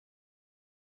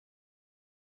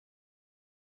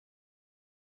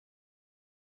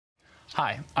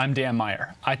Hi, I'm Dan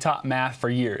Meyer. I taught math for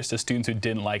years to students who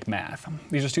didn't like math.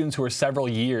 These are students who were several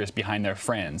years behind their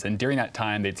friends, and during that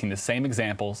time they'd seen the same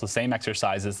examples, the same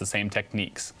exercises, the same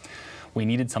techniques. We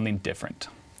needed something different.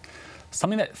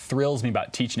 Something that thrills me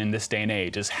about teaching in this day and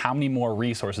age is how many more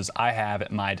resources I have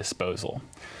at my disposal.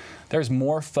 There's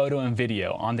more photo and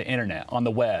video on the internet, on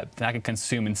the web, than I could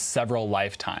consume in several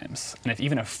lifetimes. And if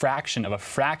even a fraction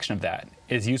of that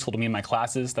is useful to me in my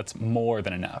classes, that's more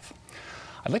than enough.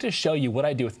 I'd like to show you what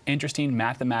I do with interesting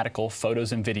mathematical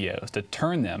photos and videos to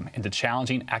turn them into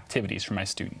challenging activities for my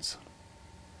students.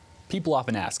 People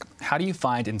often ask, how do you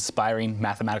find inspiring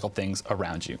mathematical things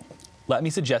around you? Let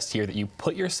me suggest here that you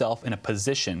put yourself in a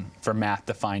position for math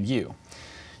to find you.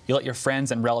 You let your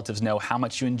friends and relatives know how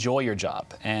much you enjoy your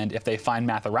job, and if they find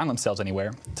math around themselves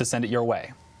anywhere, to send it your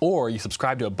way. Or you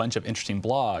subscribe to a bunch of interesting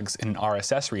blogs in an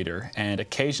RSS reader, and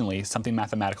occasionally something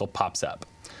mathematical pops up.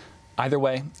 Either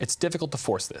way, it's difficult to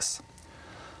force this.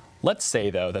 Let's say,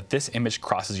 though, that this image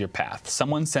crosses your path.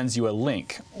 Someone sends you a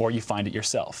link, or you find it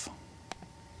yourself.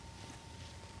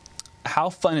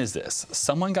 How fun is this?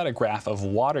 Someone got a graph of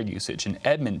water usage in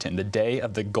Edmonton the day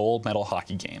of the gold medal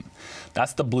hockey game.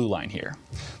 That's the blue line here.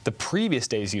 The previous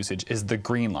day's usage is the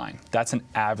green line. That's an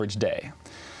average day.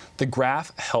 The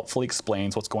graph helpfully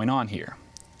explains what's going on here.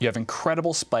 You have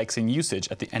incredible spikes in usage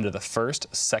at the end of the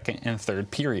first, second, and third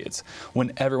periods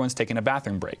when everyone's taking a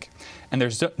bathroom break. And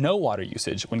there's no water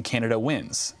usage when Canada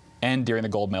wins and during the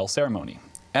gold medal ceremony.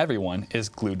 Everyone is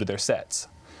glued to their sets.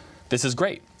 This is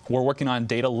great. We're working on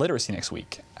data literacy next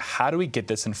week. How do we get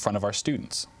this in front of our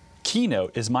students?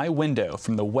 Keynote is my window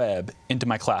from the web into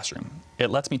my classroom. It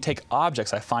lets me take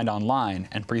objects I find online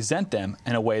and present them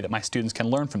in a way that my students can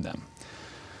learn from them.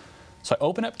 So I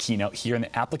open up Keynote here in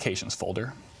the Applications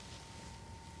folder,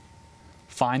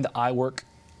 find the iWork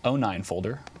 09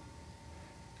 folder,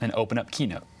 and open up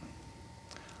Keynote.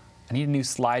 I need a new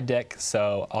slide deck,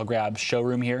 so I'll grab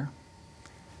Showroom here,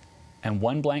 and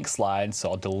one blank slide, so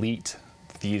I'll delete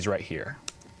these right here.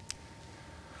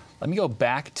 Let me go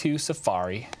back to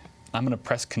Safari. I'm going to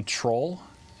press Control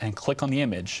and click on the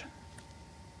image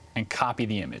and copy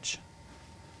the image.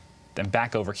 Then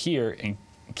back over here in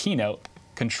Keynote,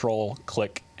 Control,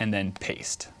 click, and then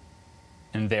paste.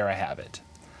 And there I have it.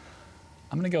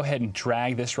 I'm going to go ahead and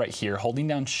drag this right here. Holding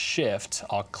down Shift,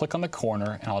 I'll click on the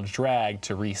corner and I'll drag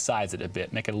to resize it a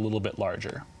bit, make it a little bit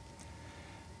larger.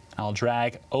 I'll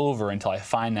drag over until I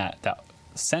find that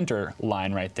center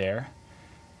line right there,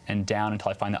 and down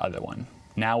until I find the other one.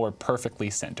 Now we're perfectly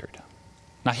centered.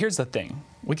 Now here's the thing.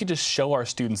 We could just show our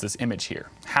students this image here,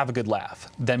 have a good laugh,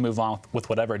 then move on with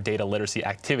whatever data literacy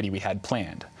activity we had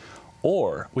planned.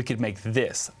 Or we could make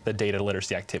this the data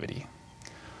literacy activity.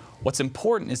 What's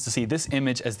important is to see this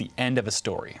image as the end of a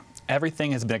story.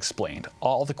 Everything has been explained.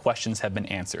 All the questions have been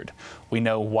answered. We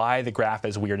know why the graph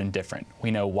is weird and different. We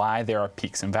know why there are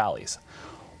peaks and valleys.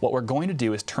 What we're going to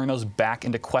do is turn those back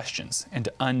into questions,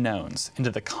 into unknowns, into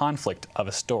the conflict of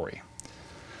a story.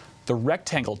 The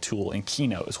rectangle tool in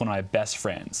Keynote is one of my best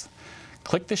friends.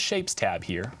 Click the Shapes tab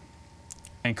here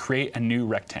and create a new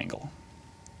rectangle.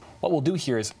 What we'll do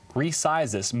here is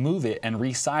resize this, move it, and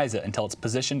resize it until it's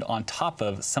positioned on top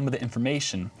of some of the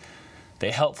information they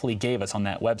helpfully gave us on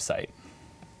that website.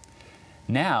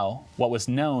 Now, what was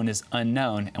known is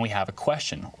unknown, and we have a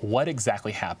question. What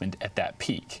exactly happened at that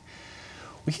peak?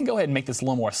 We can go ahead and make this a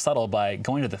little more subtle by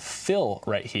going to the fill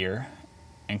right here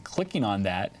and clicking on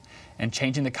that and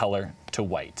changing the color to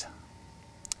white.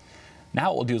 Now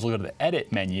what we'll do is we'll go to the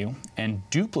Edit menu and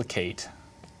duplicate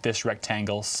this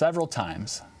rectangle several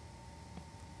times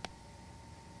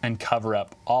and cover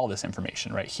up all this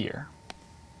information right here.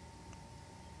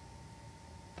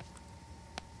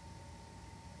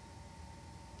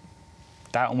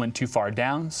 That one went too far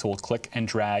down, so we'll click and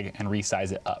drag and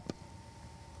resize it up.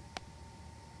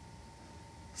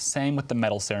 Same with the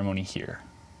medal ceremony here.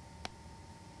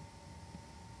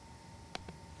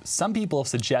 Some people have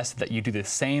suggested that you do the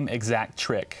same exact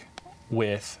trick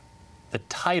with the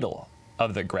title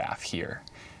of the graph here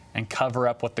and cover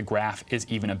up what the graph is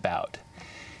even about.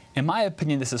 In my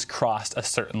opinion, this has crossed a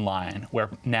certain line where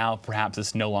now perhaps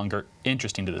it's no longer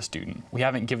interesting to the student. We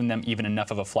haven't given them even enough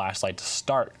of a flashlight to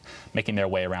start making their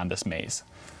way around this maze.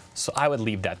 So I would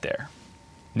leave that there.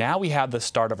 Now we have the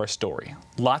start of our story.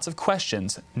 Lots of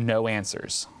questions, no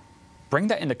answers. Bring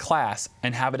that into class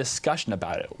and have a discussion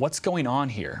about it. What's going on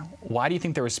here? Why do you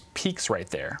think there was peaks right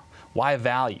there? Why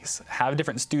valleys? Have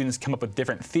different students come up with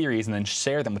different theories and then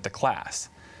share them with the class.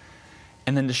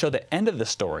 And then to show the end of the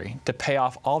story, to pay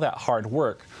off all that hard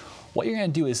work, what you're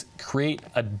going to do is create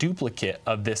a duplicate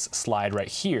of this slide right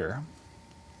here,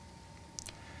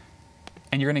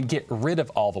 and you're going to get rid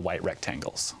of all the white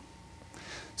rectangles.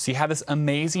 So you have this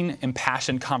amazing,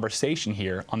 impassioned conversation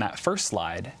here on that first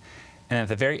slide, and at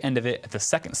the very end of it, at the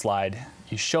second slide,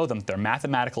 you show them that their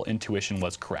mathematical intuition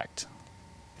was correct.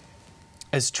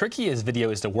 As tricky as video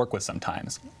is to work with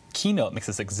sometimes, Keynote makes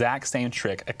this exact same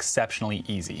trick exceptionally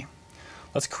easy.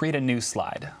 Let's create a new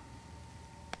slide.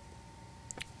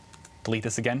 Delete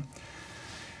this again.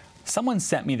 Someone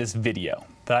sent me this video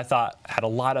that I thought had a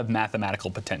lot of mathematical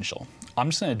potential.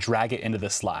 I'm just going to drag it into the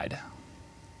slide.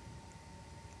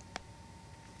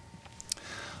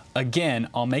 Again,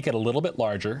 I'll make it a little bit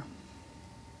larger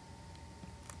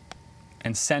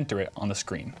and center it on the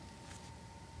screen.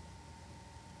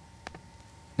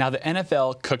 Now the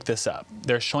NFL cooked this up.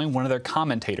 They're showing one of their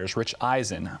commentators, Rich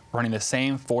Eisen, running the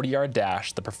same 40-yard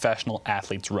dash the professional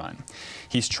athletes run.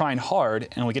 He's trying hard,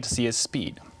 and we get to see his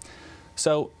speed.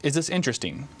 So is this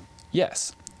interesting?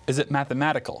 Yes. Is it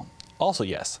mathematical? Also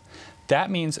yes. That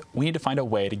means we need to find a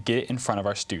way to get it in front of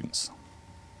our students.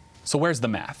 So where's the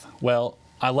math? Well,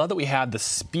 I love that we have the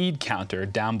speed counter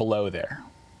down below there.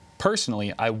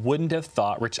 Personally, I wouldn't have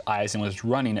thought Rich Eisen was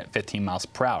running at 15 miles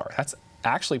per hour. That's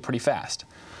actually pretty fast.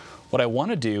 What I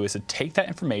want to do is to take that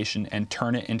information and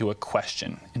turn it into a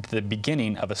question, into the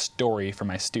beginning of a story for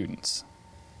my students.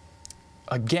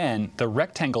 Again, the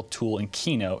rectangle tool in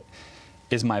Keynote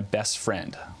is my best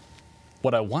friend.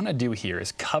 What I want to do here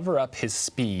is cover up his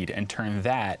speed and turn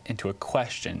that into a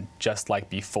question just like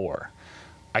before.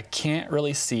 I can't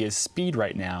really see his speed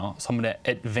right now, so I'm going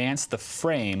to advance the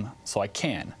frame so I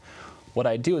can. What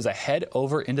I do is I head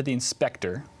over into the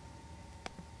inspector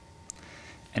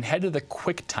and head to the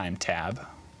QuickTime tab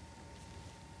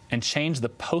and change the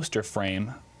poster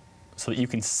frame so that you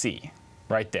can see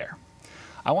right there.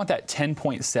 I want that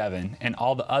 10.7 and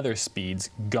all the other speeds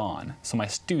gone, so my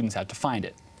students have to find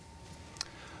it.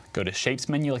 Go to Shapes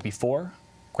menu like before,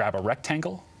 grab a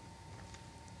rectangle.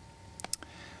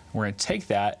 We're going to take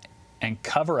that and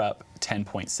cover up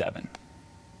 10.7.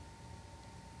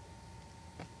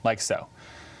 Like so.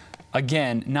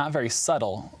 Again, not very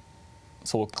subtle,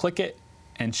 so we'll click it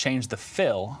and change the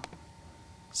fill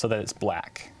so that it's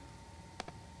black.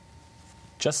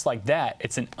 Just like that,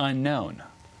 it's an unknown.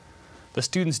 The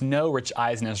students know Rich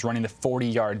Eisen is running the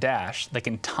 40-yard dash. They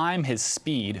can time his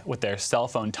speed with their cell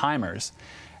phone timers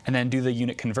and then do the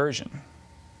unit conversion.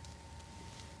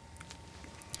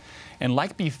 And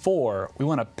like before, we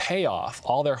want to pay off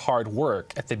all their hard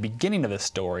work at the beginning of the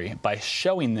story by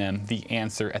showing them the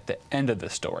answer at the end of the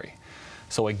story.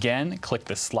 So again, click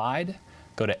the slide,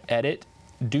 go to Edit,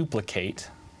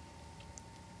 Duplicate,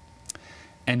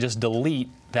 and just delete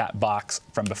that box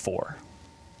from before.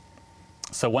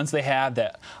 So once they have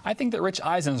that, I think that Rich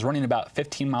Eisen is running about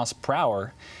 15 miles per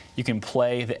hour, you can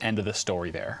play the end of the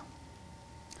story there.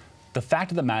 The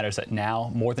fact of the matter is that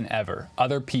now, more than ever,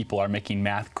 other people are making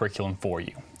math curriculum for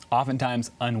you,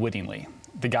 oftentimes unwittingly.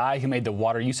 The guy who made the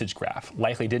water usage graph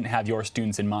likely didn't have your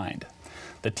students in mind.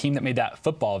 The team that made that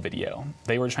football video,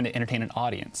 they were trying to entertain an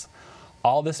audience.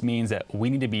 All this means that we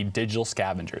need to be digital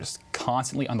scavengers,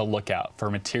 constantly on the lookout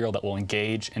for material that will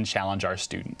engage and challenge our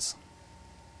students.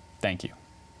 Thank you.